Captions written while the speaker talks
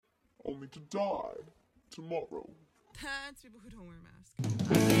only to die tomorrow. That's people who don't wear masks.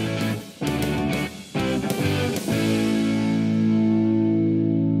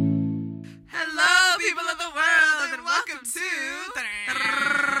 Hello, people of the world, and welcome to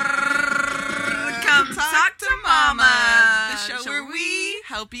Come Talk to Mama, the show where we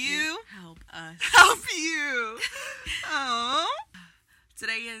help you help us. help you. Oh,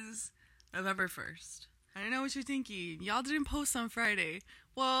 Today is November 1st. I don't know what you're thinking. Y'all didn't post on Friday.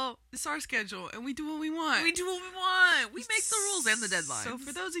 Well, it's our schedule, and we do what we want. We do what we want. We make the rules and the deadlines. So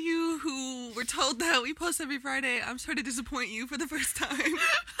for those of you who were told that we post every Friday, I'm sorry to disappoint you for the first time.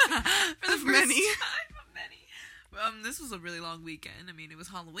 For the first many. time of many. This was a really long weekend. I mean, it was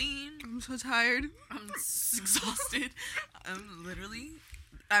Halloween. I'm so tired. I'm exhausted.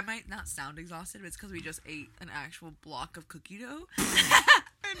 I might not sound exhausted, but it's because we just ate an actual block of cookie dough.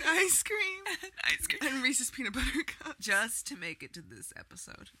 And ice cream. And Reese's peanut butter cup. Just to make it to this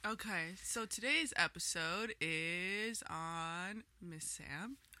episode. Okay, so today's episode is on Miss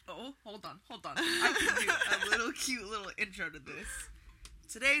Sam. Oh, hold on. I can do a little cute little intro to this.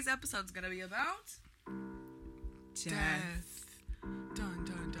 Today's episode's gonna be about death. Dun,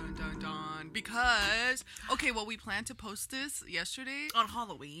 dun, dun, dun, dun. Because, okay, well, we planned to post this yesterday. On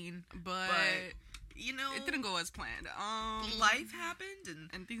Halloween. But you know, it didn't go as planned. Life happened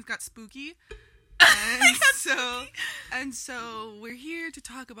and things got spooky. And so we're here to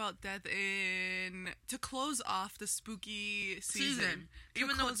talk about death to close off the spooky season.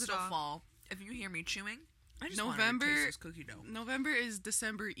 Even though it's still fall. If you hear me chewing, I just November, wanted to taste this cookie dough. November is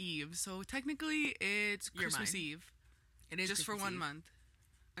December Eve, so technically it's Christmas Eve. It is just Christmas for 1 Eve. month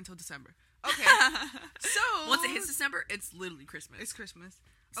until December. Okay. So once it hits December, it's literally Christmas. It's Christmas.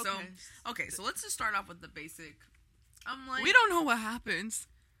 Okay, so let's just start off with the basic. We don't know what happens.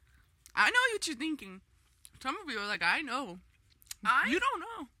 I know what you're thinking. Some of you are like, I know. You don't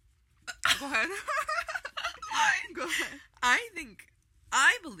know. Go ahead. Go ahead.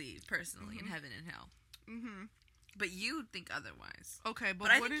 I believe personally in heaven and hell. Mm-hmm. But you think otherwise. Okay,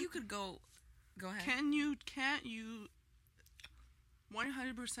 but I think you could go ahead. Can't you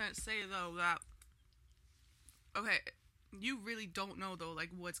 100% say though that, okay, you really don't know though,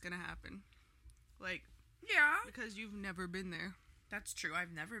 like, what's gonna happen? Like, yeah, because you've never been there. That's true.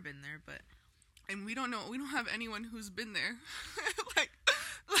 I've never been there, and we don't know. We don't have anyone who's been there. like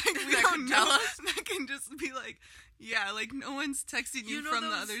we that don't can tell know. us. That can just be like, yeah, like no one's texting you from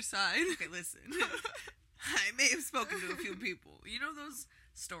the other side. Okay, listen. I may have spoken to a few people. You know those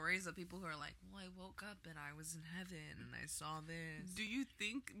stories of people who are like, well, I woke up and I was in heaven and I saw this. Do you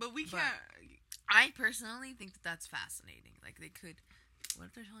think? But we can't. I personally think that that's fascinating. Like, they could. What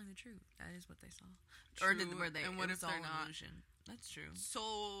if they're telling the truth? That is what they saw. True. Or were they? And what if they're not? Illusion. That's true.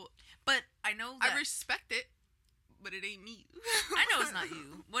 So, but I know that I respect it, but it ain't me. I know it's not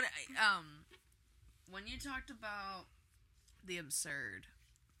you. When you talked about the absurd,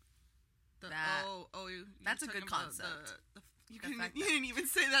 that's a good concept. You didn't even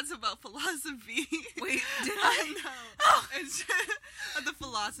say that's about philosophy. Wait, did I? No. It's the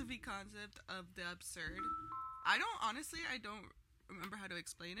philosophy concept of the absurd. I don't remember how to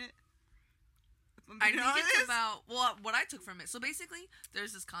explain it. I think it's about, well, what I took from it. So basically,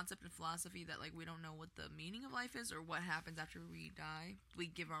 there's this concept in philosophy that, like, we don't know what the meaning of life is or what happens after we die. We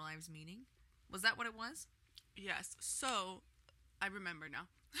give our lives meaning. Was that what it was? Yes. So, I remember now.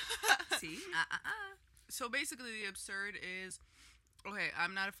 See? So basically, the absurd is, okay,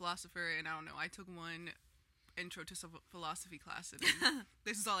 I'm not a philosopher, and I don't know. I took one intro to some philosophy class, and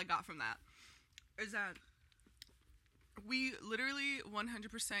this is all I got from that. Is that we literally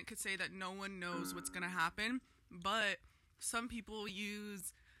 100% could say that no one knows what's going to happen, but some people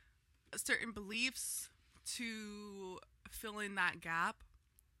use certain beliefs to fill in that gap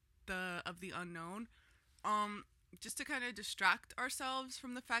of the unknown, just to kind of distract ourselves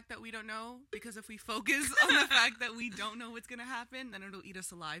from the fact that we don't know, because if we focus on the fact that we don't know what's going to happen, then it'll eat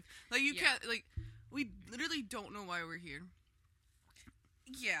us alive. Like, you can't, like, we literally don't know why we're here.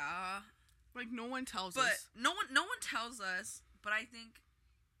 Yeah. Like, no one tells us. But no one tells us, but I think,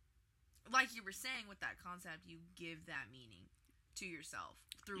 like you were saying with that concept, you give that meaning to yourself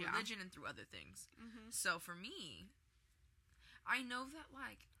through religion and through other things. Mm-hmm. So for me, I know that,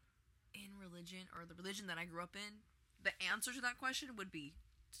 like, in religion, or the religion that I grew up in, the answer to that question would be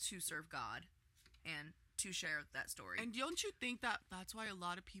to serve God and to share that story. And don't you think that that's why a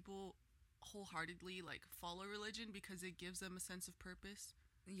lot of people wholeheartedly, like, follow religion, because it gives them a sense of purpose?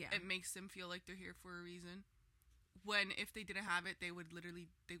 Yeah. It makes them feel like they're here for a reason. When if they didn't have it, they wouldn't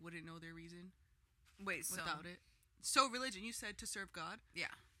know their reason. Without it. So religion, you said to serve God?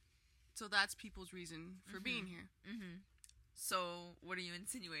 Yeah. So that's people's reason for being here. Mm-hmm. So, what are you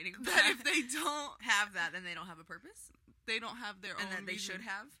insinuating? That if they don't have that, then they don't have a purpose? They don't have their own And that they reason. should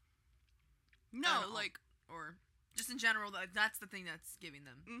have? No, like... Or just in general, that's the thing that's giving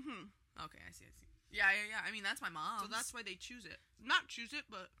them. Mm-hmm. Okay, I see. Yeah. I mean, that's my mom. So that's why they choose it. Not choose it,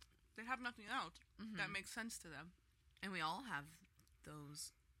 but they have nothing else that makes sense to them. And we all have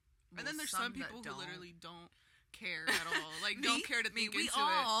those. And then there's some people who literally don't care at all. Like, don't care to think into it.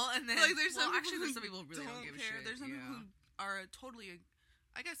 And then, like, there's some people who really don't give a shit. There's some people who are totally,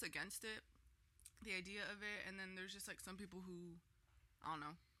 I guess, against it, the idea of it. And then there's just, like, some people who, I don't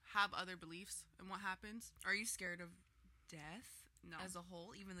know, have other beliefs in what happens. Are you scared of death? No. As a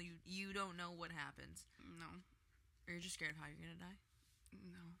whole? Even though you don't know what happens? No. Or you're just scared of how you're gonna die?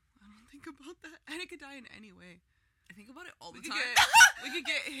 No. I don't think about that. And it could die in any way. I think about it all the time. We could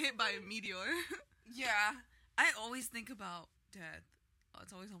get hit by a meteor. Yeah. I always think about death. Oh,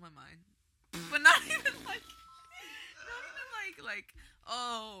 it's always on my mind. But not even like,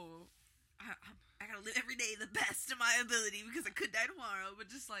 oh, I gotta live every day the best of my ability because I could die tomorrow. But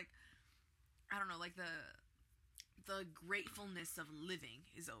just like, I don't know, like the gratefulness of living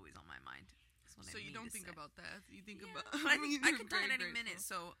is always on my mind. So you don't think about death. You think about... But I think I could die at any minute,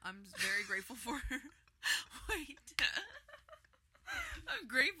 so I'm very grateful for... Wait. I'm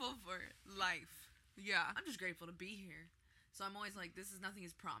grateful for life. Yeah. I'm just grateful to be here. So I'm always like, nothing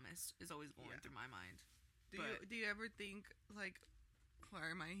is promised, is always going through my mind. Do you ever think, like, why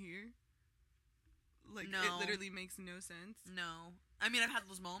am I here? Like, no. It literally makes no sense? No. I mean, I've had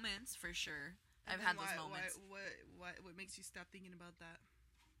those moments, for sure. I've had those moments. What makes you stop thinking about that?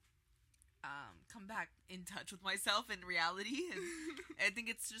 Come back in touch with myself in reality. And I think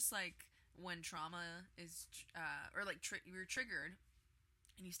it's just like when trauma is, you're triggered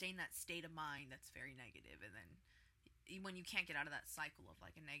and you stay in that state of mind that's very negative, and then when you can't get out of that cycle of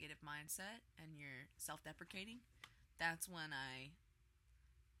like a negative mindset and you're self-deprecating, that's when I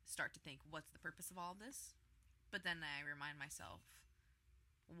start to think, what's the purpose of all this? But then I remind myself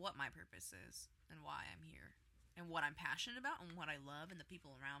what my purpose is and why I'm here and what I'm passionate about and what I love and the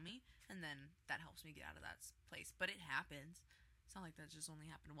people around me, and then that helps me get out of that place. But it happens. It's not like that just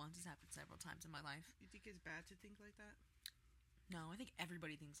only happened once. It's happened several times in my life. You think it's bad to think like that? No, I think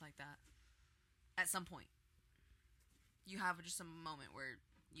everybody thinks like that at some point. You have just a moment where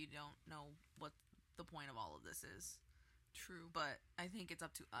you don't know what the point of all of this is. True. But I think it's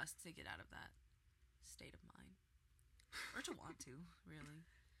up to us to get out of that state of mind. Or to want to, really.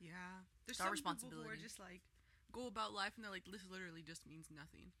 Yeah. There's our some responsibility. people who are just like, go about life and they're like, this literally just means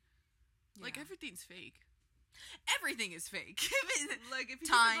nothing. Yeah. Like, everything's fake. Everything is fake. Like, if you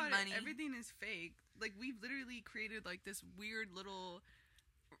time, think about money. Everything is fake. Like, we've literally created, like, this weird little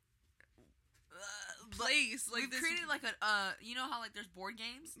place. Like, we've created, like, you know how, like, there's board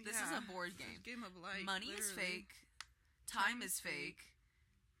games? This is a board game. Game of life. Money is fake. Time is fake.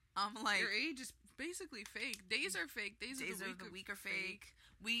 Like... Your age is basically fake. Days are fake. Days of the week are fake.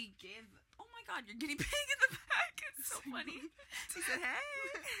 We give... Oh, my God, you're getting pig in the back. It's so funny. He said,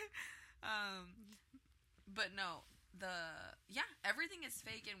 hey. But no, everything is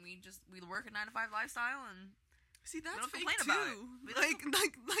fake, and we work a 9-to-5 lifestyle, and see, that's fake too.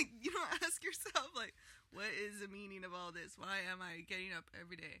 Like you don't ask yourself, like, what is the meaning of all this? Why am I getting up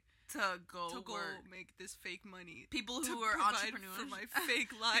every day to go make this fake money? People who are entrepreneurs for my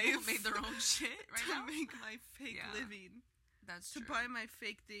fake life, people made their own shit right to now. make my fake living. That's to true. buy my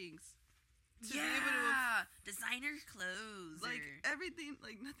fake things. To be able to designer clothes, like everything,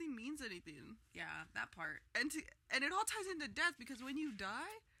 like nothing means anything. Yeah, that part, and it all ties into death, because when you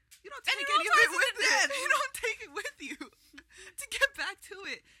die, you don't take any of it with you. You don't take it with you to get back to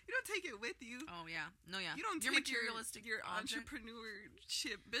it. You don't take it with you. Oh yeah, no yeah. You don't take materialistic your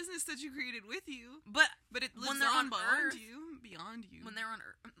entrepreneurship business that you created with you, but it lives on beyond you. When they're on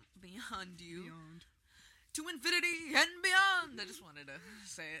Earth, beyond you. To infinity and beyond. I just wanted to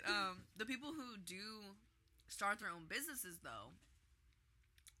say it. The people who do start their own businesses, though,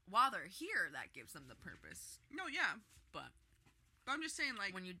 while they're here, that gives them the purpose. No, yeah, but I'm just saying,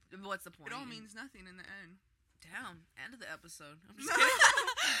 like, what's the point? It all means nothing in the end. Damn, end of the episode. I'm just kidding.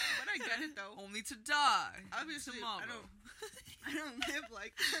 But I get it though. Only to die. Obviously, tomorrow. I don't live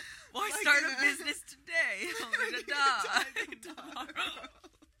like. Why start a business today? Only to die tomorrow.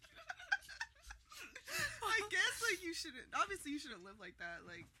 I guess, like, you shouldn't live like that.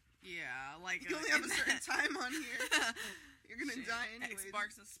 Like, yeah, like you only have a certain time on here. You're gonna die anyways. X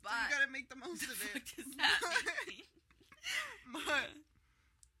marks the spot. So you gotta make the most of it.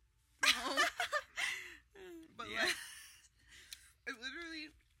 But yeah. like, it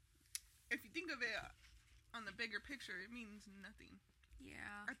literally, if you think of it on the bigger picture, it means nothing.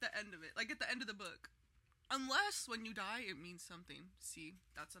 Yeah. At the end of it, like at the end of the book. Unless when you die, it means something. See,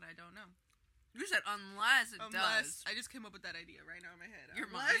 that's what I don't know. You said unless it does. I just came up with that idea right now in my head.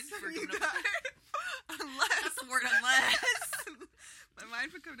 Your mind for coming up unless. That's the word unless. My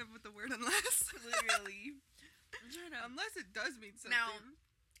mind for coming up with the word unless. Literally. Unless it does mean something. Now,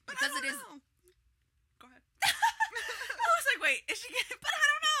 because it is. Go ahead. I was like, wait, is she getting. But I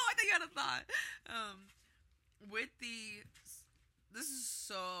don't know. I think I had a thought. With the. This is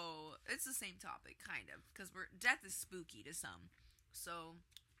so. It's the same topic, kind of. Because death is spooky to some. So.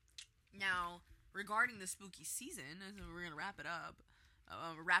 Now, regarding the spooky season, as we're going to wrap it up,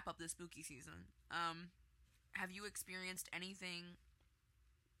 wrap up the spooky season, have you experienced anything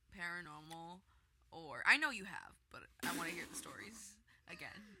paranormal? Or, I know you have, but I want to hear the stories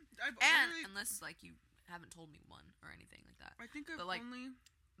again. Unless, like, you haven't told me one or anything like that. I think I've only...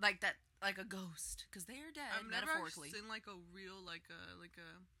 Like that, like a ghost, because they are dead, metaphorically. I've never seen, like, a real, like,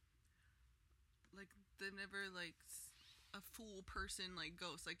 they never, like... a full person like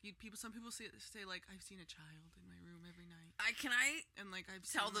ghost, like some people say like I've seen a child in my room every night. I've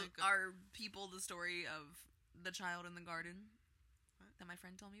tell seen, our people the story of the child in the garden that my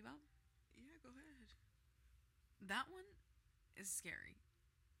friend told me about. Yeah, go ahead. That one is scary.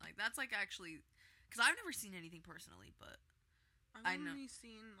 Like that's like actually because I've never seen anything personally, but I've only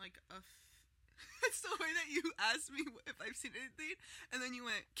seen like it's the way that you asked me if I've seen anything, and then you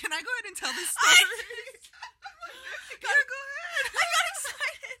went, "Can I go ahead and tell this story?" Yeah, go ahead. I got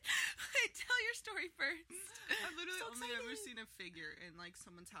excited. Wait, tell your story first. I've literally only ever seen a figure in like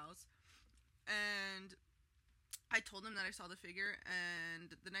someone's house, and I told them that I saw the figure,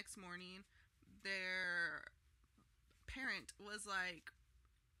 and the next morning, their parent was like,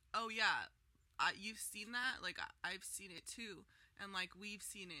 "Oh yeah, you've seen that? Like I've seen it too, and like we've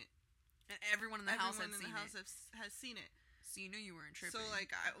seen it." And everyone in the house has seen it. So you knew you weren't tripping. So,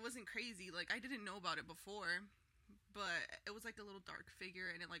 like, I wasn't crazy. Like, I didn't know about it before. But it was, like, a little dark figure.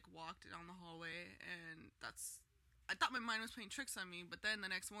 And it, like, walked down the hallway. And I thought my mind was playing tricks on me. But then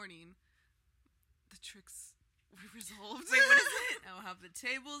the next morning, the tricks were resolved. Wait, what is it? I'll have the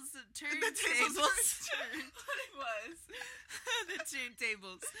tables turn. The tables turn. What it was. The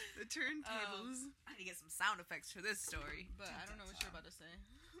turntables. The turntables. I need to get some sound effects for this story. But I don't know what you're about to say.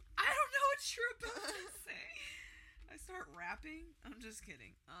 I don't know what you're about to say. I start rapping? I'm just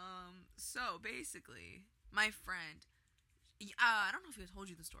kidding. So basically, my friend, I don't know if I told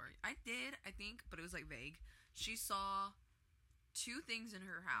you the story. I did, I think, but it was like vague. She saw 2 things in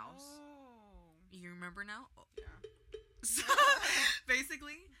her house. Oh. You remember now? Oh. Yeah. So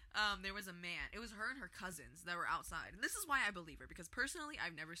basically, there was a man. It was her and her cousins that were outside. And this is why I believe her, because personally,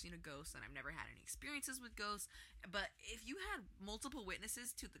 I've never seen a ghost and I've never had any experiences with ghosts. But if you had multiple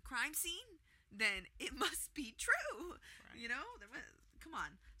witnesses to the crime scene, then it must be true. Right. You know? Come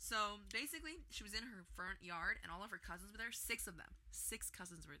on. So basically, she was in her front yard and all of her cousins were there. 6 of them. 6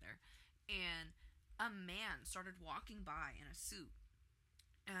 cousins were there. And a man started walking by in a suit.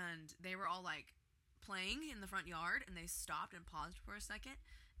 And they were all like playing in the front yard, and they stopped and paused for a second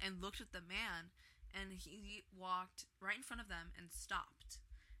and looked at the man, and he walked right in front of them and stopped,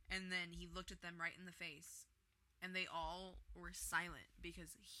 and then he looked at them right in the face, and they all were silent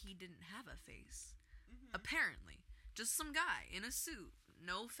because he didn't have a face. Apparently, just some guy in a suit,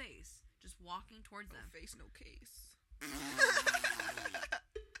 no face, just walking towards them. No face, no case.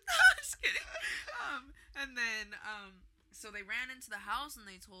 Just kidding. And then so they ran into the house and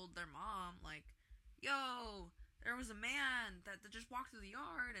they told their mom, like, yo, there was a man that just walked through the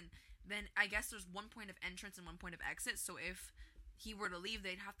yard. And then I guess there's one point of entrance and one point of exit. So if he were to leave,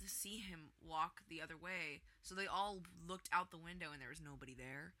 they'd have to see him walk the other way. So they all looked out the window and there was nobody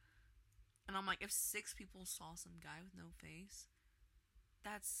there. And I'm like, if 6 people saw some guy with no face,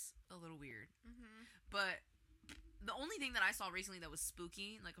 that's a little weird. But the only thing that I saw recently that was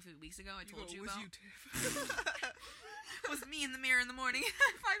spooky, like a few weeks ago, I told you about. Was me in the mirror in the morning.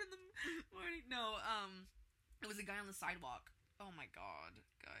 5 in the morning. No, it was a guy on the sidewalk. Oh my god,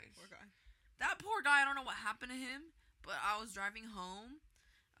 guys. Poor guy. That poor guy, I don't know what happened to him, but I was driving home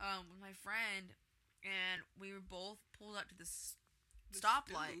with my friend, and we were both pulled up to this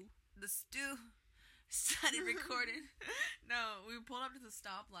stoplight. The stew started recording. No, we pulled up to the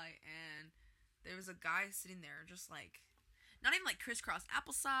stoplight, and there was a guy sitting there just like, not even like crisscross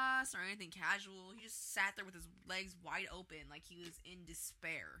applesauce or anything casual. He just sat there with his legs wide open like he was in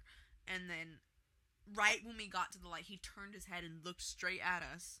despair. And then right when we got to the light, he turned his head and looked straight at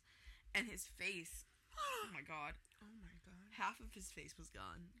us. And his face, oh my god. Oh my god. Half of his face was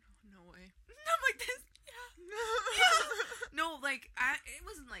gone. No way. I'm like this. Yeah. Yeah. No, like, it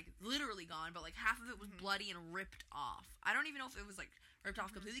wasn't, like, literally gone, but, like, half of it was bloody and ripped off. I don't even know if it was, like, ripped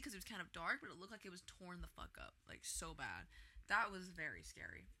off completely because it was kind of dark, but it looked like it was torn the fuck up. Like, so bad. That was very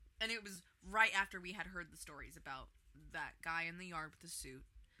scary. And it was right after we had heard the stories about that guy in the yard with the suit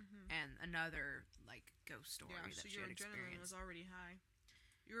and another, like, ghost story that she had experienced. Your adrenaline was already high.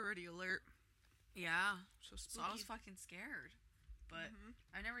 You were already alert. Yeah. So I was fucking scared. But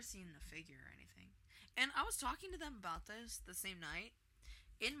I never seen the figure or anything. And I was talking to them about this the same night.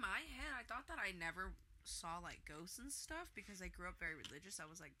 In my head, I thought that I never saw, like, ghosts and stuff because I grew up very religious. I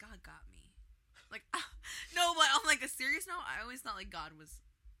was like, God got me. Like, no, but on, like, a serious note, I always thought, like, God was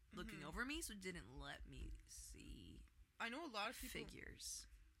looking over me, so didn't let me see I know a lot of people... figures,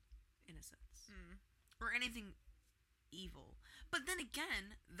 in a sense. Or anything evil. But then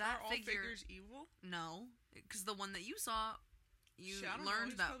again, that Are all figures evil? No. Because the one that you saw... You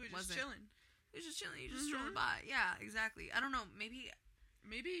learned that wasn't. Just chilling. He was just chilling. You just strolling by. Yeah, exactly. I don't know. Maybe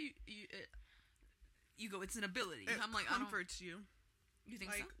you go. It's an ability. It I'm like, comforts you. You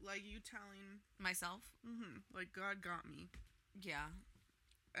think like, so? Like you telling myself. Like God got me. Yeah.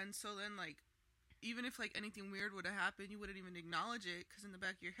 And so then, like, even if like anything weird would have happened, you wouldn't even acknowledge it because in the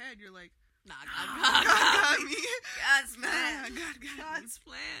back of your head, you're like, Nah, God got me. God's plan. God's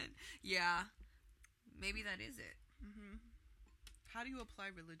plan. Yeah. Maybe that is it. How do you apply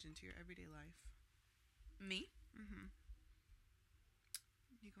religion to your everyday life? Me?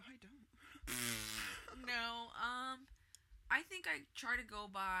 You go, I don't. No, I think I try to go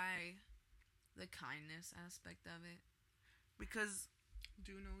by the kindness aspect of it. Because...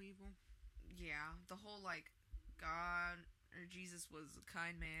 Do no evil. Yeah, the whole, like, God or Jesus was a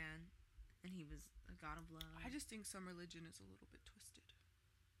kind man, and he was a God of love. I just think some religion is a little bit twisted.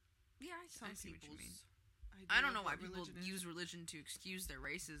 Yeah, I see what you mean. I don't know why people use religion to excuse their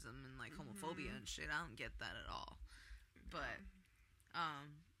racism and, like, homophobia and shit. I don't get that at all. But,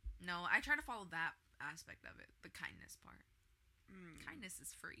 no, I try to follow that aspect of it. The kindness part. Kindness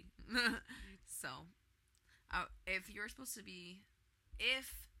is free. So, if you're supposed to be...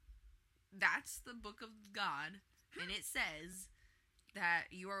 If that's the book of God, and it says that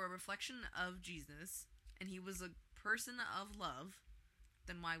you are a reflection of Jesus, and he was a person of love,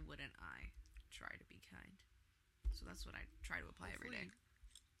 then why wouldn't I try to be kind? So that's what I try to apply every day.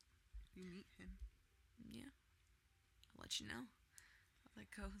 You meet him. Yeah. I'll let you know how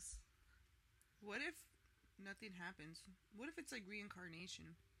that goes. What if nothing happens? What if it's like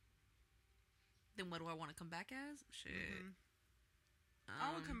reincarnation? Then what do I want to come back as? Shit.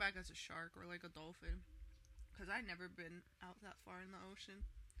 I want to come back as a shark or like a dolphin. Because I've never been out that far in the ocean.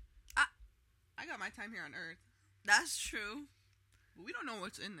 I got my time here on Earth. That's true. But we don't know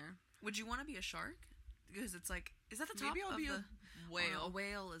what's in there. Would you want to be a shark? Because it's like, is that the top? Maybe I'll be a whale. A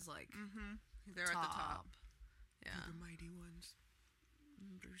whale is like, they're at the top. Yeah. They're the mighty ones.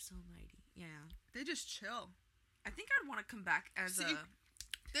 They're so mighty. Yeah. They just chill. I think I'd want to come back as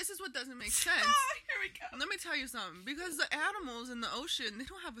This is what doesn't make sense. Here we go. Let me tell you something. Because the animals in the ocean, they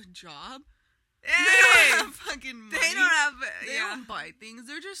don't have a job. Hey! They don't have fucking money. They don't have... They don't buy things.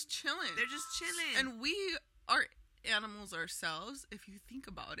 They're just chilling. They're just chilling. And we are animals ourselves, if you think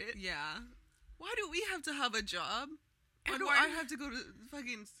about it. Yeah. Why do we have to have a job? Why do why I have to go to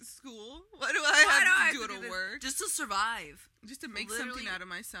fucking school? Why do I have to go to work? Just to survive. Just to make something out of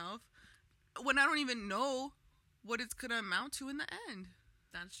myself. When I don't even know what it's going to amount to in the end.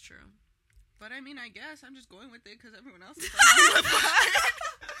 That's true. But I mean, I guess I'm just going with it because everyone else is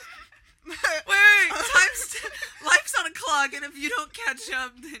Wait. Life's on a clock, and if you don't catch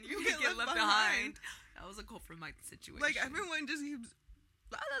up, then you get left behind. That was a quote from my situation. Like, everyone just keeps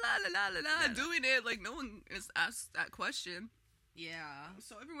doing it. Like, no one is asked that question. Yeah.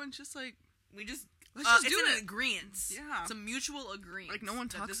 So everyone's just like, let's just do an agreement. Yeah. It's a mutual agreement. Like, no one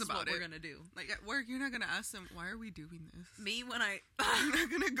talks about what we're gonna do. Like, at work, you're not gonna ask them, why are we doing this? Me, when I... You're not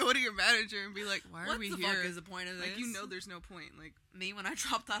gonna go to your manager and be like, why are we here? What the fuck is the point of this? Like, you know there's no point. Like, me, when I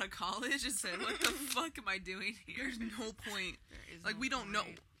dropped out of college and said, what the fuck am I doing here? There's no point. There is like, no we don't point. know.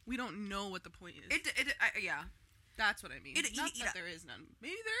 We don't know what the point is. Yeah. That's what I mean. Not that there is none.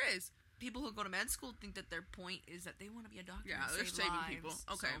 Maybe there is. People who go to med school think that their point is that they want to be a doctor. Yeah, they're saving people.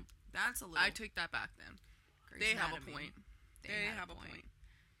 Okay. So that's a little... I take that back then. They have a point. They have a point.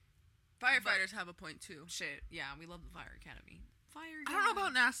 Firefighters have a point too. Shit, yeah, we love the Fire Academy. I don't know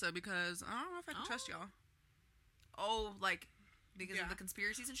about NASA because I don't know if I can trust y'all. Oh, like, because of the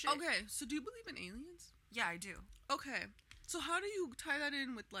conspiracies and shit? Okay, so do you believe in aliens? Yeah, I do. Okay, so how do you tie that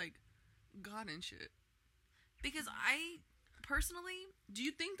in with, like, God and shit? Because I, personally... Do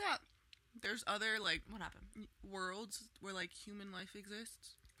you think that there's other, like... What happened? Worlds where, like, human life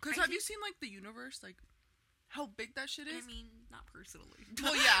exists? Because have you seen, like, the universe? Like, how big that shit is? I mean, not personally.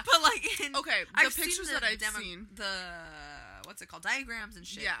 Well, yeah. But, like, the pictures that I've seen. What's it called? Diagrams and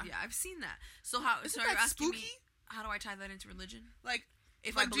shit. Yeah. Yeah, I've seen that. So, how... Isn't so, are you that asking spooky? me, how do I tie that into religion? Like,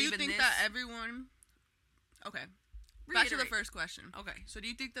 if I believe do you think in that this... everyone... Okay. Back to the first question. Okay. So, do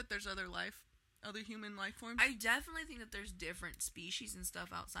you think that there's other human life forms? I definitely think that there's different species and stuff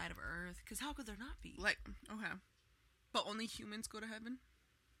outside of Earth. Because how could there not be? Like, okay. But only humans go to heaven?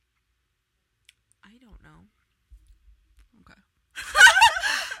 I don't know. Okay.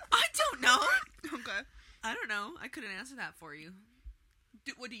 I don't know. Okay. I don't know. I couldn't answer that for you.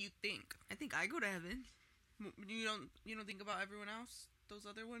 What do you think? I think I go to heaven. You don't think about everyone else? Those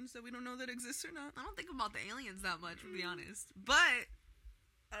other ones that we don't know that exist or not? I don't think about the aliens that much, to be honest. But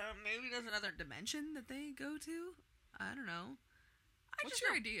maybe there's another dimension that they go to. I don't know. What's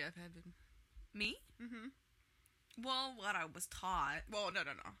your idea of heaven? Me? Mm-hmm. Well, what I was taught. Well, no.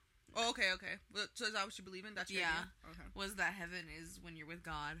 Oh, okay. So is that what you believe in? That's your idea? Okay. Was that heaven is when you're with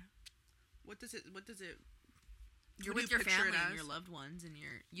God. What does it? You're with your family and your loved ones, and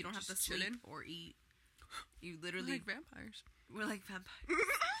you don't have to sleep or eat. You literally like vampires. We're like vampires.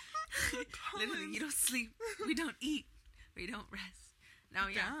 Literally, you don't sleep. We don't eat. We don't rest. No,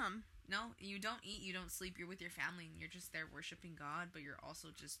 yeah. Damn. No, you don't eat. You don't sleep. You're with your family, and you're just there worshiping God, but you're also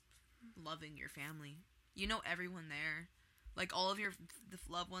just loving your family. You know everyone there. Like, all of the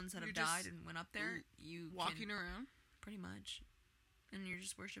loved ones that have died and went up there, you walking around? Pretty much. And you're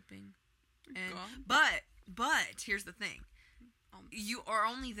just worshiping. And But, here's the thing. You are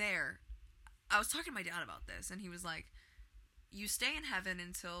only there. I was talking to my dad about this, and he was like, you stay in heaven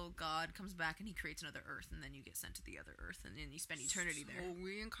until God comes back and he creates another Earth, and then you get sent to the other Earth, and then you spend eternity there.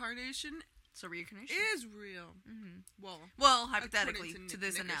 Reincarnation is real. Mm-hmm. Well, hypothetically, to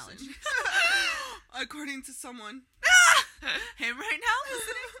this Nickerson. analogy. According to someone. Him right now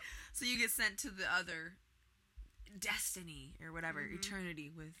listening. So you get sent to the other destiny or whatever,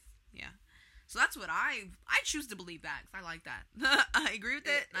 eternity with, yeah. So that's what I choose to believe that, because I like that. I agree with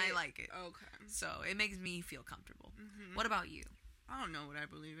it, and I like it. Okay. So it makes me feel comfortable. Mm-hmm. What about you? I don't know what I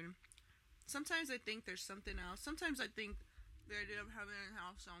believe in. Sometimes I think there's something else. Sometimes I think the idea of heaven and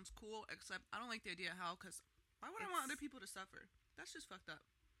hell sounds cool, except I don't like the idea of hell, because why would I want other people to suffer? That's just fucked up.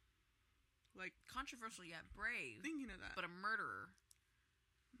 Like, controversial yet brave. Thinking of that. But a murderer.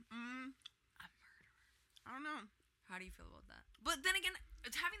 A murderer. I don't know. How do you feel about that? But then again,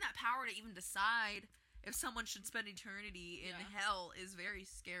 it's having that power to even decide if someone should spend eternity in hell is very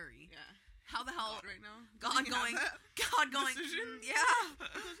scary. Yeah. How the hell? God right now. God going. Decision? Yeah.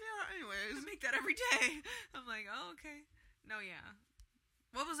 Anyways. I make that every day. I'm like, oh, okay. No, yeah.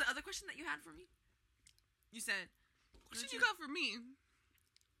 What was the other question that you had for me? You said. What did you got for me?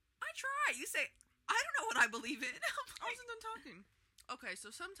 I try. You say, I don't know what I believe in. I wasn't done talking. Okay, so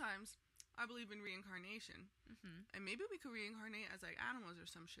sometimes I believe in reincarnation. Mm-hmm. And maybe we could reincarnate as, like, animals or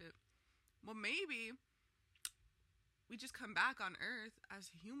some shit. Well, maybe we just come back on Earth as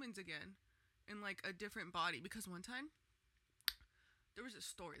humans again in, like, a different body. Because one time, there was a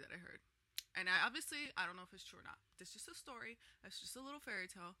story that I heard. And I don't know if it's true or not. It's just a story. It's just a little fairy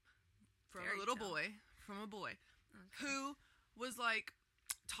tale from a little boy. From a boy. Okay. Who was, like,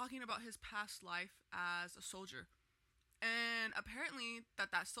 talking about his past life as a soldier. And apparently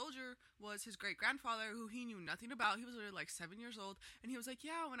that soldier was his great-grandfather, who he knew nothing about. He was literally like 7 years old. And he was like,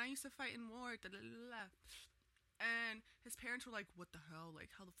 yeah, when I used to fight in war. Da, da, da, da. And his parents were like, what the hell?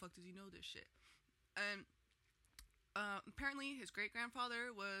 Like, how the fuck does he know this shit? And apparently his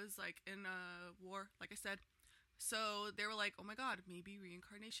great-grandfather was like in a war, like I said. So they were like, oh my god, maybe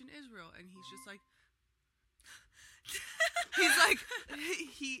reincarnation is real. And he's just like... he's like...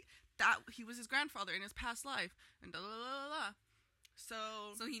 He was his grandfather in his past life, and da da da da.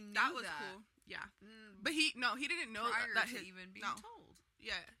 So he knew that was cool. Yeah, but he didn't know that to even being told.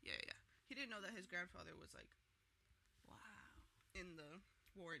 Yeah. He didn't know that his grandfather was like, in the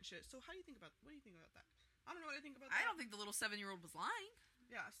war and shit. So what do you think about that? I don't know what I think about that. I don't think the little 7-year-old was lying.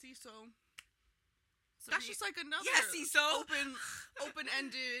 Yeah. See, so that's just like another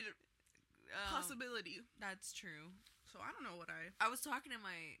open-ended possibility. That's true. So I don't know what I was talking to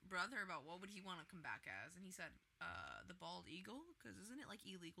my brother about what would he want to come back as, and he said, the bald eagle, because isn't it like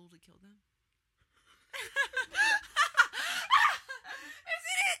illegal to kill them?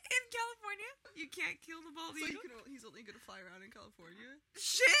 Isn't it in California? You can't kill the bald eagle. He's only gonna fly around in California.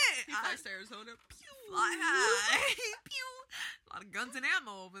 Shit! He flies to Arizona. Pew! Fly high. Pew! A lot of guns and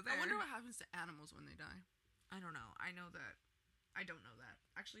ammo over there. I wonder what happens to animals when they die. I don't know. I know that. I don't know that.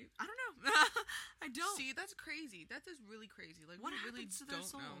 Actually, I don't know. I don't. See, that's crazy. That is really crazy. Like, what we really happens to their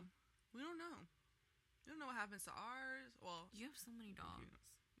soul? Know. We don't know. We don't know what happens to ours. Well, you have so many dogs.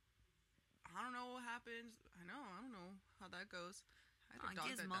 I don't know what happens. I don't know how that goes. I had a dog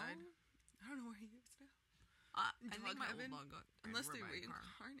Gizmo? that died. I don't know where he is now. I think my heaven, old dog got unless ran they over by a car.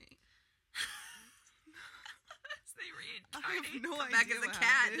 reincarnate. They reincarnate. I have no Come idea back as a what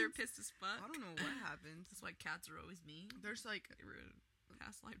cat. happens. They're pissed as fuck. I don't know what happens. That's why cats are always mean. There's like, They were a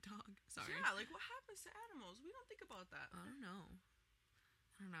past life dog. Sorry. yeah, like what happens to animals? We don't think about that. I don't know.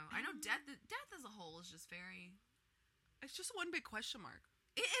 I know death as a whole is just very... It's just one big question mark.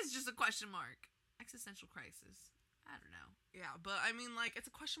 It is just a question mark. Existential crisis. I don't know. Yeah, but I mean, like, it's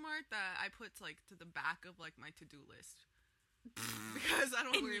a question mark that I put to the back of like my to-do list. Because I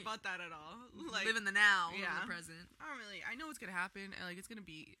don't worry about that at all. Like, live in the now, yeah. in the present. I know it's gonna happen, and like it's gonna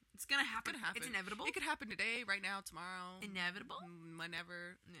happen. It's inevitable. It could happen today, right now, tomorrow. Inevitable?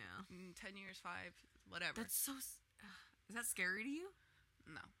 Whenever. Yeah. 10 years, 5, whatever. That's so... is that scary to you?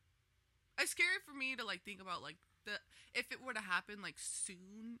 No. It's scary for me to like think about like if it were to happen like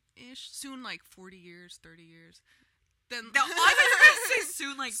soon like 40 years, 30 years. Then No, I thought you were gonna say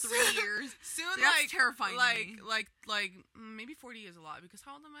soon, like 3 years. Soon, that's like terrifying. Like, to me. like maybe 40 is a lot because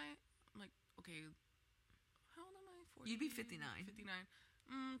how old am I? Like, okay, how old am I? 40. You'd be 59. 59.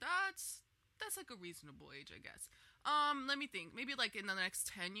 That's like a reasonable age, I guess. Let me think. Maybe like in the next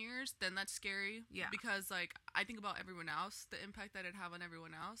 10 years, then that's scary. Yeah. Because like I think about everyone else, the impact that it'd have on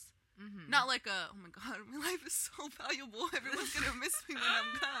everyone else. Mm-hmm. Not like oh my god, my life is so valuable. Everyone's gonna miss me when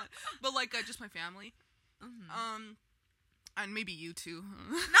I'm gone. But like just my family. Mm-hmm. And maybe you too.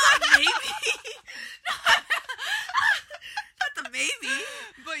 Not maybe. Not the maybe.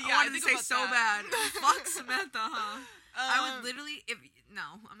 But I yeah, wanted to say so bad. Fuck Samantha, huh? I would literally,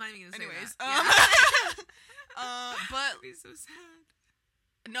 no, I'm not even gonna say anyways, that. but It'd be so sad.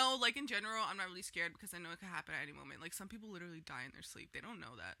 no, like in general, I'm not really scared because I know it could happen at any moment. Like some people literally die in their sleep. They don't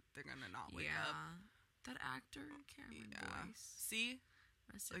know that they're gonna not wake up. That actor, Cameron Boyce. See,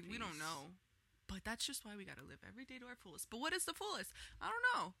 Rest in like we don't peace. know, but that's just why we gotta live every day to our fullest. But what is the fullest? I don't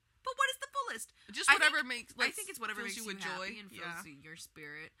know. But what is the fullest? Just whatever makes. I think it's whatever fills makes you joy happy and fills your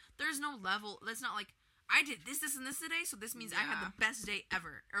spirit. There's no level. That's not like I did this, and this today, so this means I had the best day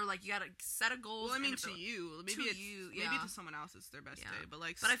ever. Or like you gotta set a goal. Well, I mean to you, maybe maybe to someone else it's their best day, but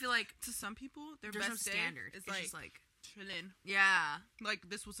I feel like to some people their there's best no standard. day is it's just like chilling. Yeah. Like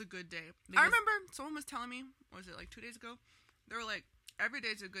this was a good day. Because I remember someone was telling me, what was it like 2 days ago? They were like, every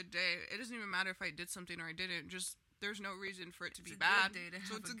day's a good day. It doesn't even matter if I did something or I didn't. Just there's no reason for it to be bad.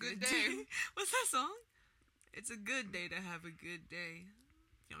 So it's a good day. What's that song? It's a good day to have a good day.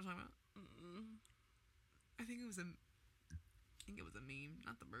 You know what I'm talking about? I think it was a meme,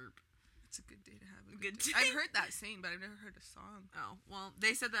 not the burp. It's a good day to have a good day. day. I've heard that saying, but I've never heard a song. Oh, well,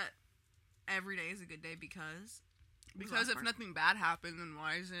 they said that every day is a good day because if nothing bad happened, then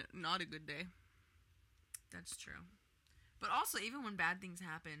why is it not a good day? That's true. But also, even when bad things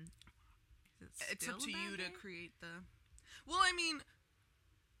happen, it's up to you to create the... Well, I mean...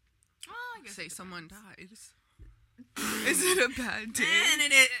 Well, I guess say someone dies. Is it a bad day? And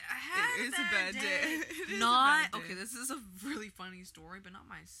it is a bad day. It is not... a bad day. Okay, this is a really funny story, but not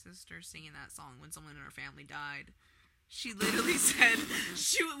my sister singing that song when someone in her family died. She literally said...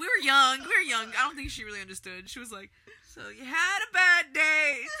 We were young. I don't think she really understood. She was like, so you had a bad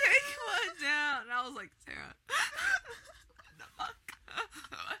day. Take one down. And I was like, Sarah... what the fuck?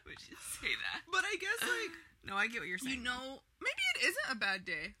 Why would you say that? But I guess, like... No, I get what you're saying. You know, maybe it isn't a bad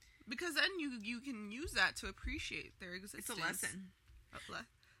day. Because then you can use that to appreciate their existence. It's a lesson. Not a lesson.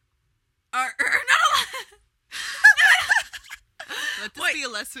 Let this be a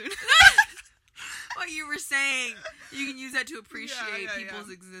lesson. What you were saying, you can use that to appreciate people's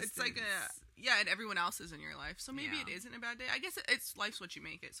existence. It's like and everyone else is in your life. So maybe it isn't a bad day. I guess it's life's what you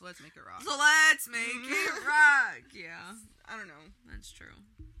make it. So let's make it rock. So let's make it rock. Yeah. I don't know. That's true.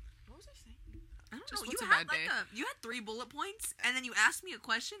 What was I saying? I don't Just know. what's You a had bad day? you had 3 bullet points, and then you asked me a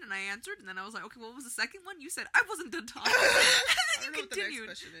question, and I answered, and then I was like, okay, what was the second one? You said I wasn't done talking, and then I don't you know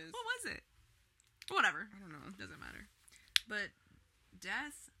continued. what the next question is. What was it? Whatever. I don't know. Doesn't matter. But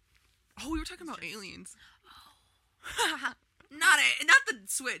death. Oh, we were talking about aliens. Oh. Not the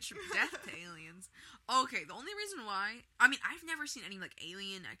switch from death to aliens. Okay, the only reason why, I mean, I've never seen any like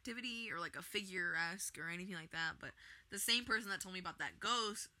alien activity or like a figure-esque or anything like that, but the same person that told me about that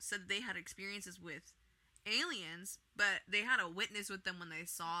ghost said that they had experiences with aliens, but they had a witness with them when they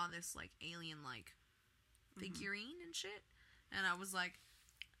saw this like alien like figurine and shit, and I was like,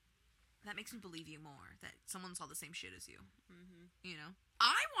 that makes me believe you more that someone saw the same shit as you. You know,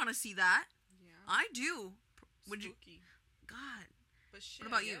 I want to see that. Yeah, I do. Would Spooky. you? God. But shit,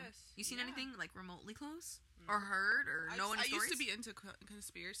 What about you? yes. You seen Yeah. anything like remotely close or heard or know any I stories? used to be into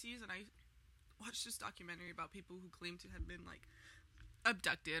conspiracies, and I watched this documentary about people who claim to have been like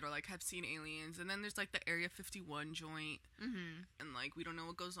abducted or like have seen aliens, and then there's like the Area 51 joint, and like we don't know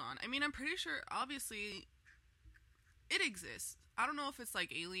what goes on. I mean, I'm pretty sure obviously it exists. I don't know if it's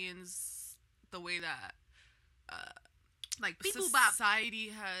like aliens the way that like society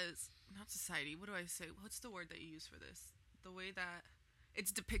has, not society, what do I say, what's the word that you use for this, the way that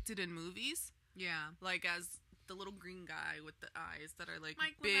it's depicted in movies, like as the little green guy with the eyes that are like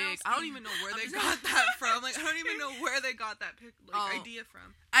Mike big. Wazowski. I don't even know where they got that from. Like I don't even know where they got that idea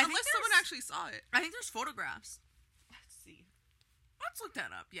from. Unless someone actually saw it. I think there's photographs. Let's see. Let's look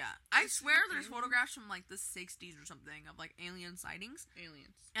that up. Yeah, I swear there's photographs from like the 60s or something of like alien sightings.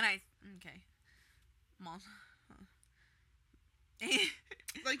 Aliens. And like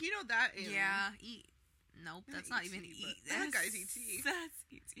that alien. Yeah. Nope, that's not even E. That guy's E.T. That's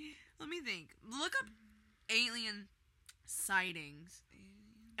E.T. Let me think. Look up alien sightings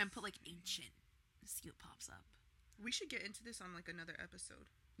and put like ancient. See what pops up. We should get into this on like another episode.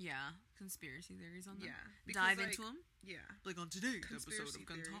 Yeah, conspiracy theories on them. Yeah, dive into them. Yeah, like on today's episode of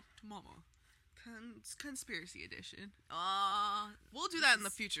Gun Talk to Mama. Conspiracy edition. We'll do that in the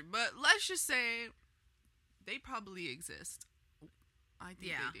future, but let's just say they probably exist. I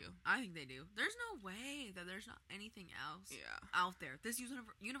think they do. I think they do. There's no way that there's not anything else out there. This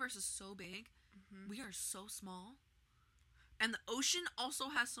universe is so big. We are so small. And the ocean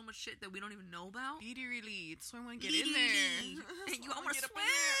also has so much shit that we don't even know about. Beady really. So I want to get in there. I want to swim.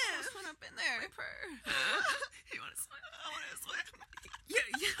 I want to swim up in there. You want to swim? I want to swim. Yeah.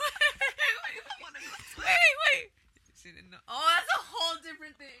 I want to swim. Wait. She didn't know. Oh, that's a whole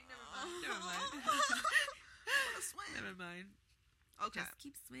different thing. Never mind. I want to swim. Never mind. Okay. Just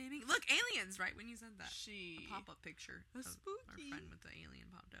keep swimming. Look, aliens, right when you said that. A pop-up picture of spooky. Our friend with the alien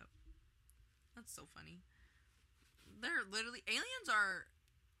popped up. That's so funny. They're literally... Aliens are...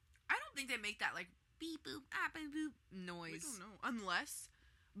 I don't think they make that, like, beep, boop, ah, beep, boop noise. We don't know. Unless...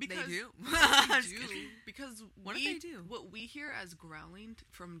 Because they do. They do. Because what do they do? What we hear as growling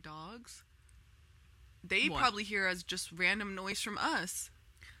from dogs, they probably hear as just random noise from us.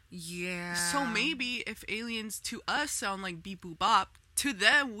 Yeah. So maybe if aliens to us sound like beep boop bop, to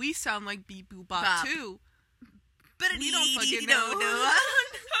them we sound like beep boop bop too. But we don't fucking know. I don't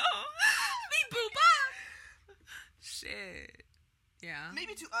know. Beep boop bop. Shit. Yeah.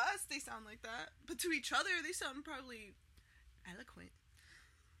 Maybe to us they sound like that, but to each other they sound probably eloquent.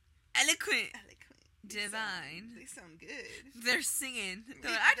 Divine. They sound good. They're singing.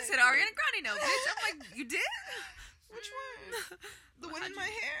 I just said Ariana Grande no, bitch. I'm like, you did? Which one? The one in my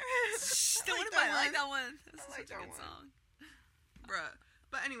hair. I like that one. That's such a good song. Bruh.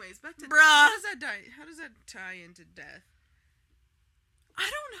 But anyways, back to Bruh. How does that tie into death? I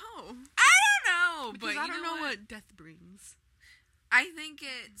don't know. Because I don't know what death brings. I think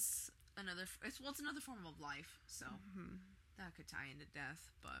it's another form of life, so that could tie into death,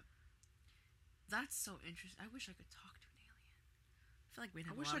 but that's so interesting. I wish I could talk to an alien. I feel like we'd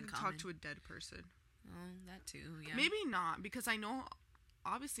have a lot in common. I wish I could talk to a dead person. Oh, that too, yeah. Maybe not, because I know,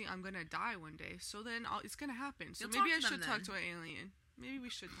 obviously, I'm going to die one day, so then it's going to happen. So maybe I should talk to an alien. Maybe we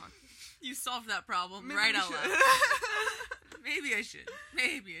should talk to them. You solved that problem right out loud. Maybe I should.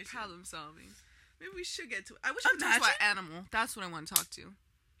 Problem solving. Maybe we should get to... I wish I could talk to an animal. That's what I want to talk to.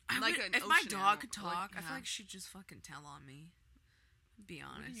 If my dog could talk, I feel like she'd just fucking tell on me. Be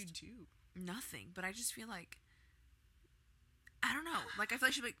honest. What do you do? Nothing, but I just feel like... I don't know. Like, I feel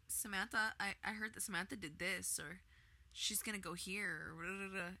like she'd be like, Samantha, I heard that Samantha did this, or she's gonna go here, or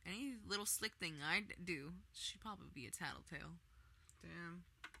any little slick thing I do, she'd probably be a tattletale. Damn.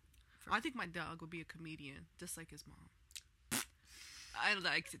 I think my dog would be a comedian, just like his mom. I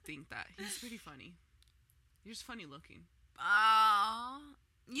like to think that. He's pretty funny. You're just funny looking.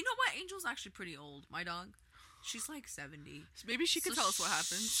 You know what? Angel's actually pretty old. My dog. She's like 70. So maybe she could tell us what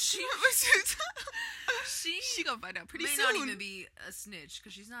happened. She gonna find out pretty soon. May not even be a snitch,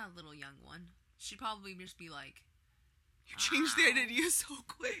 because she's not a little young one. She'd probably just be like... You changed the identity so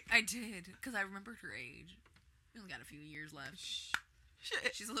quick. I did, because I remembered her age. We only got a few years left.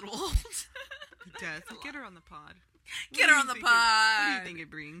 Shit. She's a little old. Death. Get her on the pod. Get her on the pod. What do you think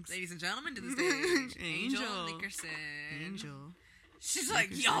it brings? Ladies and gentlemen, to the stage. Angel Nickerson. Angel. She's like,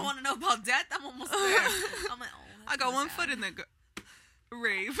 y'all want to know about death? I'm almost there. I'm like, oh, I got one foot in the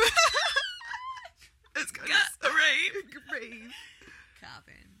rave. It's got a rave.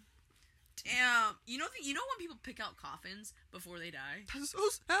 Coffin. Damn. You know when people pick out coffins before they die? That's so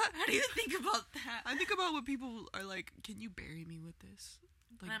sad. How do you think about that? I think about when people are like, can you bury me with this?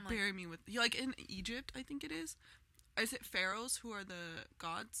 Like, bury me with... Like, in Egypt, I think it is. Is it pharaohs who are the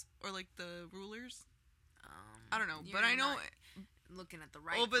gods? Or, like, the rulers? I don't know. But I know... Looking at the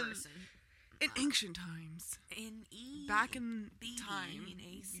right person. In ancient times. Back in time.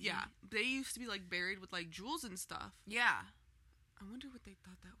 Yeah. They used to be, like, buried with, like, jewels and stuff. Yeah. I wonder what they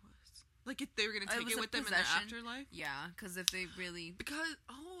thought that was. Like, if they were going to take it with them in their afterlife? Yeah, because if they really...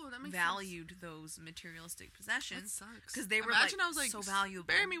 that makes valued sense. Those materialistic possessions. That sucks. Because they were, I was like, so valuable.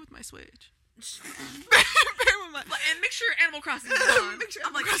 Bury me with my Switch. And make sure Animal Crossing is on.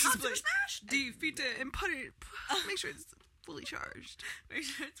 I'm like, Smash! defeat it and put it... Make sure it's fully charged. Make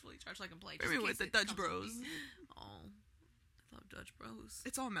sure it's fully charged so I can play. Bury me with the Dutch Bros. Oh, I love Dutch Bros.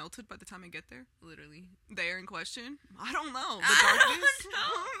 It's all melted by the time I get there. Literally. There in question? I don't know. The darkness?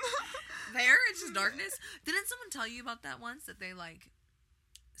 There? It's just darkness? Didn't someone tell you about that once? That they, like,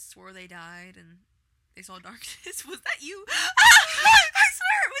 swore they died and they saw darkness? Was that you? I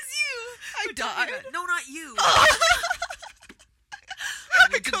swear it was you! I died? No, not you.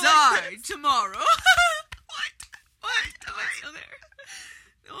 I'm going to die tomorrow. What? Am I still there?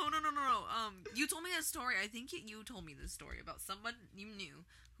 No. You told me a story. I think you told me this story about someone you knew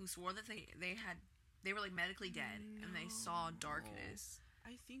who swore that they were like medically dead and they saw darkness.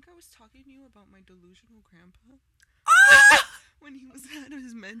 I think I was talking to you about my delusional grandpa. When he was out of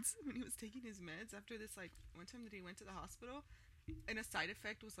his meds, when he was taking his meds after this, like, one time that he went to the hospital, and a side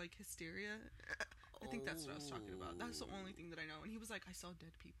effect was, like, hysteria. I think that's what I was talking about. That's the only thing that I know. And he was like, I saw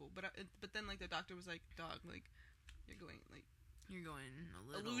dead people. But then, like, the doctor was like, dog, like, you're going a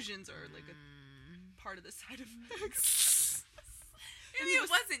little... Illusions are, like, a part of the side effects. Maybe it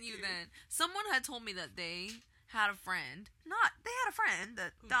wasn't you then. Someone had told me that they had a friend. They had a friend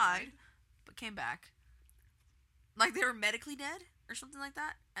that died, but came back. Like, they were medically dead or something like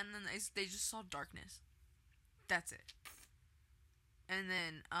that. And then they just saw darkness. That's it. And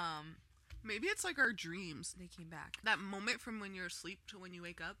then, maybe it's like our dreams. They came back. That moment from when you're asleep to when you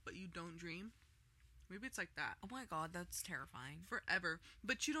wake up, but you don't dream. Maybe it's like that. Oh my god, that's terrifying. Forever.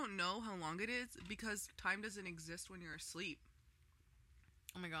 But you don't know how long it is because time doesn't exist when you're asleep.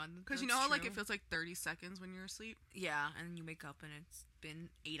 Oh my god. Because you know how, like, it feels like 30 seconds when you're asleep? Yeah, and then you wake up and it's been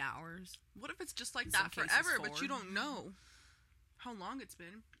 8 hours. What if it's just like that forever, but you don't know how long it's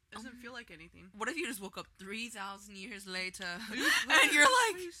been? It doesn't feel like anything. What if you just woke up 3,000 years later and you're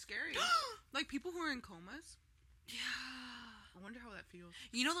like... Really scary. Like, people who are in comas? Yeah. I wonder how that feels.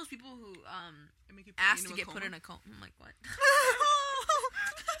 You know those people who asked to get put in a coma? I'm like, what?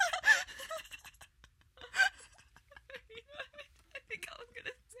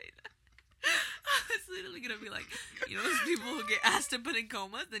 Literally gonna be like, you know those people who get asked to put in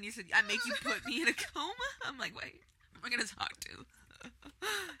comas? Then you said, I make you put me in a coma? I'm like, wait, who am I gonna talk to?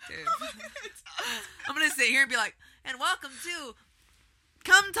 Dude. I'm gonna sit here and be like, and welcome to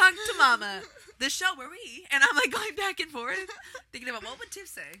Come Talk to Mama, the show where we, and I'm like going back and forth, thinking about what would Tiff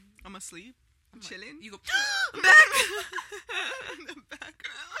say? I'm asleep. I'm chilling. You go, I'm back. In the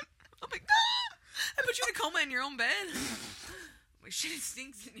background. I'm like, no! I put you in a coma in your own bed. My shit, it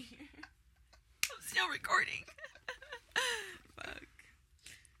stinks in here. I'm still recording. Fuck.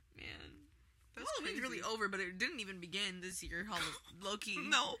 Man. Halloween's really over, but it didn't even begin this year. Low-key.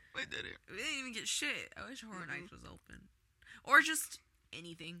 No, it didn't. We didn't even get shit. I wish Horror Nights was open. Or just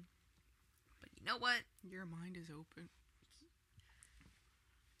anything. But you know what? Your mind is open.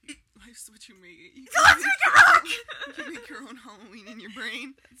 Life's what you make it. You can make your own Halloween in your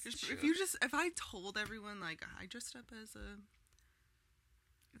brain. If I told everyone, like, I dressed up as a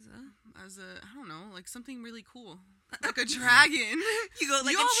I don't know, like something really cool, like a dragon. You go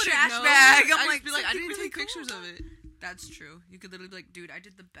like a trash bag. I'm like, I didn't take pictures of it. That's true. You could literally be like, dude, I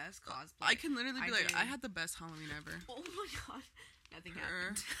did the best cosplay. I can literally be like, I had the best Halloween ever. Oh my god, nothing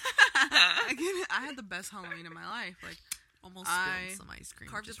happened. I had the best Halloween of my life. Like, almost spilled some ice cream.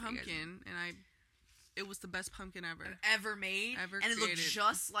 Carved a pumpkin, and it was the best pumpkin ever made, ever and created. It looked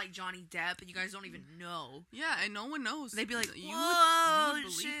just like Johnny Depp, and you guys don't even know. Yeah, and no one knows. They'd be like, you "Whoa,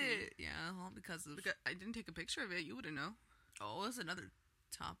 would shit!" It. Yeah, all because I didn't take a picture of it. You wouldn't know. Oh, that's another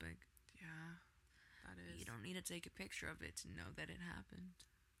topic. Yeah, that is. You don't need to take a picture of it to know that it happened.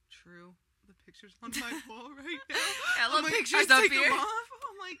 True. The picture's on my wall right now. Yeah, I love pictures up here. Them off.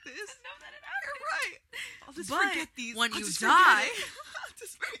 I'm like this. Know that it happened. You're right. I'll just forget these. When you die, I'll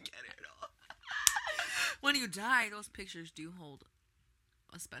just forget it all. When you die, those pictures do hold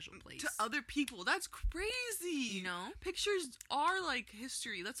a special place to other people. That's crazy. You know, pictures are like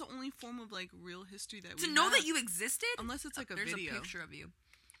history. That's the only form of like real history that we know have. that you existed. Unless it's like there's video. There's a picture of you.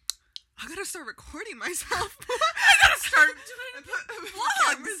 I gotta start recording myself. I gotta start doing cameras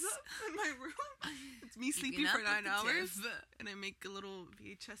vlogs up in my room. It's me sleeping for 9 hours, and I make a little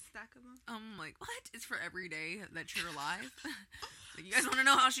VHS stack of them. I'm like, what? It's for every day that you're alive. Like, you guys want to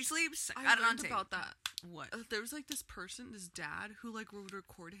know how she sleeps? I got it on learned tape. about that. What? There was like this person, this dad, who like would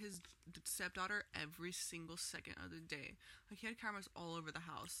record his stepdaughter every single second of the day. Like he had cameras all over the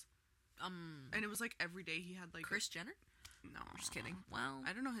house. And it was like every day he had like Kris Jenner? No, I'm just kidding. Well,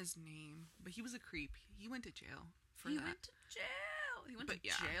 I don't know his name, but he was a creep. He went to jail for that. He went to jail. He went to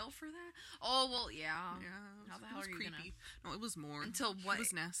yeah. jail for that? Oh, well, yeah. Yeah. How the hell are you creepy. No, it was more. Until what? It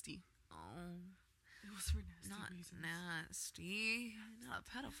was nasty. Oh. It was for nasty Not reasons. nasty. Not a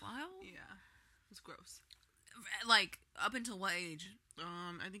pedophile? Yeah. It was gross. Like, up until what age?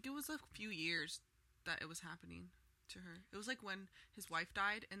 I think it was a few years that it was happening to her. It was like when his wife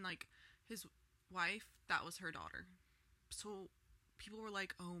died, and like his wife, that was her daughter. So people were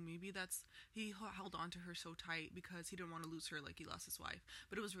like, oh, maybe he held on to her so tight because he didn't want to lose her like he lost his wife.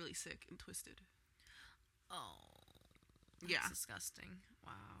 But it was really sick and twisted. Oh. That's disgusting.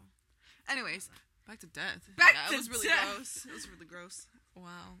 Wow. Anyways, back to death. It was really gross. It was really gross.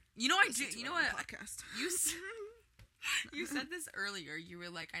 Wow. You know what? You know what? Podcast. You said this earlier. You were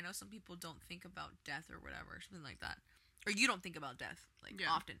like, I know some people don't think about death or whatever, something like that. Or you don't think about death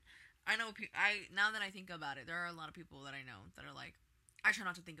often. I know. Now that I think about it, there are a lot of people that I know that are like, I try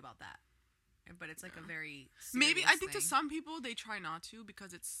not to think about that. But it's like a very maybe I think thing. To some people they try not to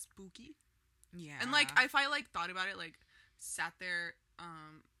because it's spooky. Yeah. And like if I like thought about it, like sat there.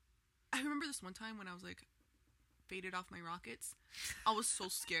 I remember this one time when I was like faded off my rockets. I was so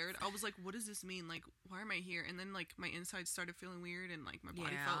scared. I was like, what does this mean? Like, why am I here? And then like my insides started feeling weird and like my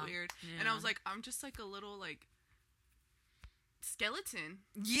body felt weird. Yeah. And I was like, I'm just like a little like skeleton.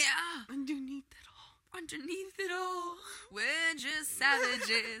 Yeah. Underneath it all. Underneath it all, we're just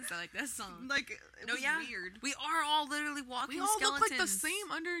savages. I like that song. Like, it was weird. We are all literally walking skeletons. We all look like the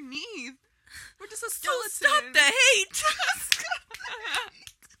same underneath. We're just a skeleton. So stop the hate.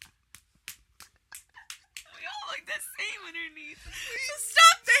 We all look the same underneath.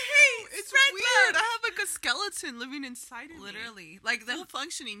 Stop the hate. It's weird. I have like a skeleton living inside of me. Literally. Like full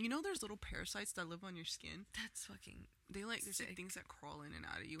functioning. You know there's little parasites that live on your skin? That's fucking They like there's like things that crawl in and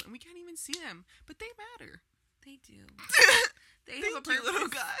out of you, and we can't even see them, but they matter. They do. They have a purpose. Little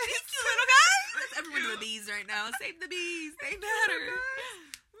guys. Thank you, little guys. Everyone with bees right now. Save the bees. They matter.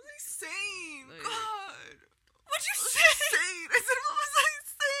 What was I saying? God. What'd you say? I said, what was I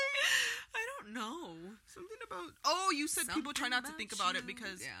saying? I don't know. Something about. Oh, you said people try not to think about it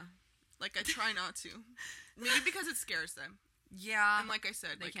because. Yeah. Like I try not to. Maybe because it scares them. Yeah. And like I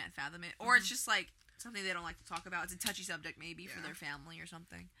said, they can't fathom it, or it's just like. Something they don't like to talk about. It's a touchy subject, maybe, for their family or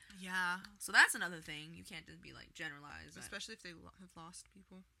something. Yeah. So that's another thing. You can't just be, like, generalized. Especially if they have lost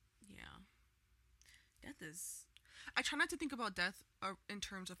people. Yeah. Death is... I try not to think about death in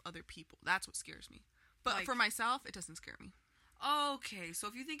terms of other people. That's what scares me. But like, for myself, it doesn't scare me. Okay, so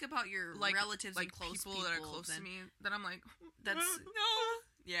if you think about your relatives and close people that are close to me, then I'm like... That's... No...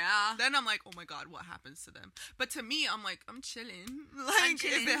 Yeah. Then I'm like, oh my god, what happens to them? But to me, I'm like, I'm chilling. Like,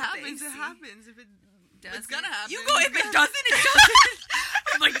 if it happens, it happens. If it doesn't, it's gonna happen. You go, if it doesn't, it doesn't.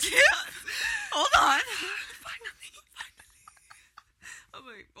 I'm like, hold on. Finally. I'm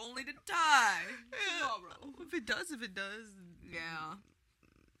like, only to die. Tomorrow. If it does, it does. Yeah.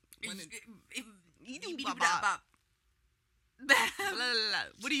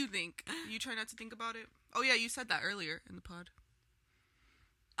 What do you think? You try not to think about it? Oh yeah, you said that earlier in the pod.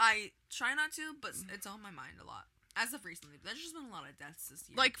 I try not to, but it's on my mind a lot. As of recently, there's just been a lot of deaths this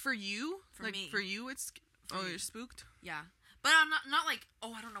year. Like for you? For like me. For you, it's... Oh, you're spooked? Yeah. But I'm not like,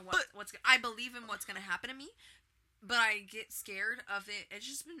 oh, I don't know what's... I believe in what's going to happen to me, but I get scared of it. It's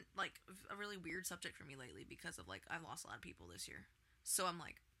just been, like, a really weird subject for me lately because of, like, I've lost a lot of people this year. So I'm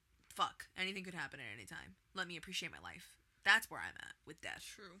like, fuck, anything could happen at any time. Let me appreciate my life. That's where I'm at with death.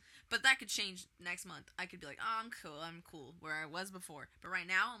 True. But that could change next month. I could be like, oh, I'm cool, where I was before. But right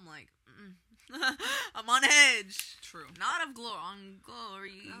now, I'm like, I'm on edge. True. Not of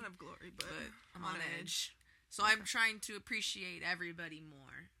glory. Not of glory, but I'm on edge. So I'm trying to appreciate everybody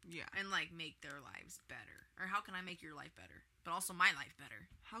more. Yeah. And, like, make their lives better. Or how can I make your life better? But also my life better.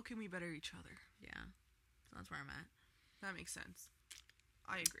 How can we better each other? Yeah. So that's where I'm at. That makes sense.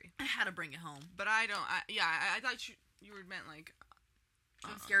 I agree. I had to bring it home. But I don't... I thought you were meant, like...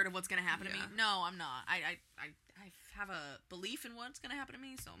 I'm scared of what's going to happen to me. No, I'm not. I have a belief in what's going to happen to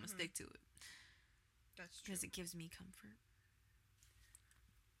me, so I'm going to stick to it. That's true. Because it gives me comfort.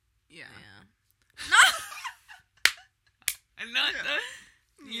 Yeah. No! I'm not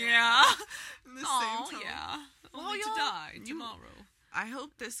yeah. In the same tone. Yeah. Only to die tomorrow. I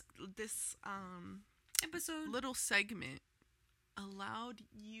hope this episode little segment allowed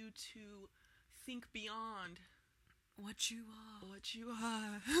you to think beyond what you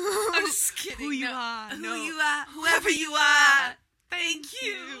are. I'm just kidding. Who you are. Who No. you are. Whoever you are. Thank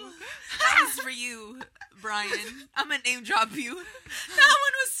you. That was for you, Brian. I'm gonna name drop you. That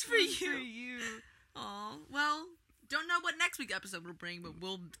one was for you. Oh, well, don't know what next week's episode will bring, but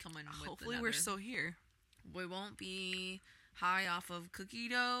we'll come in with Hopefully another. we're still here. We won't be high off of cookie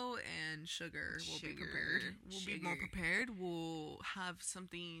dough and sugar. We'll be prepared. We'll be more prepared. We'll have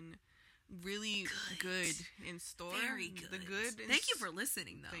something really good in store. Very good. The good. Thank you for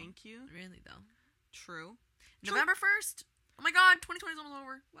listening, though. Thank you. Really, though. True. November 1st. Oh my God, 2020 is almost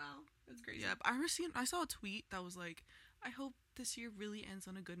over. Wow, that's crazy. Yeah, I saw a tweet that was like, I hope this year really ends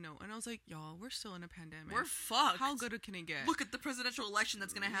on a good note. And I was like, y'all, we're still in a pandemic. We're fucked. How good can it get? Look at the presidential election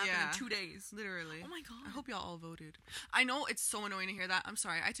that's going to happen in 2 days. Literally. Oh my God. I hope y'all all voted. I know it's so annoying to hear that. I'm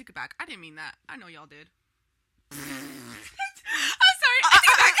sorry. I took it back. I didn't mean that. I know y'all did. I'm sorry.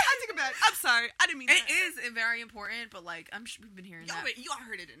 I take it back. I'm sorry. I didn't mean that. It is very important, but like, we've been hearing that. But y'all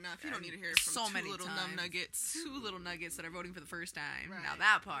heard it enough. You don't need to hear it from so two many little times. numb nuggets. 2 little nuggets that are voting for the first time. Right. Now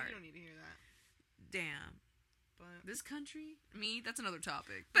that part. You don't need to hear that. Damn. But This country? Me? That's another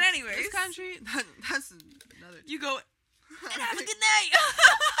topic. But anyways. this country, that's another. You go and have a good night.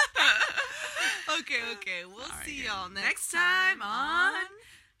 Okay. We'll All right, see good. y'all next time on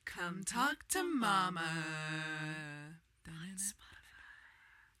Come Talk to Mama.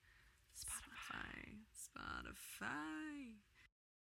 Spotify.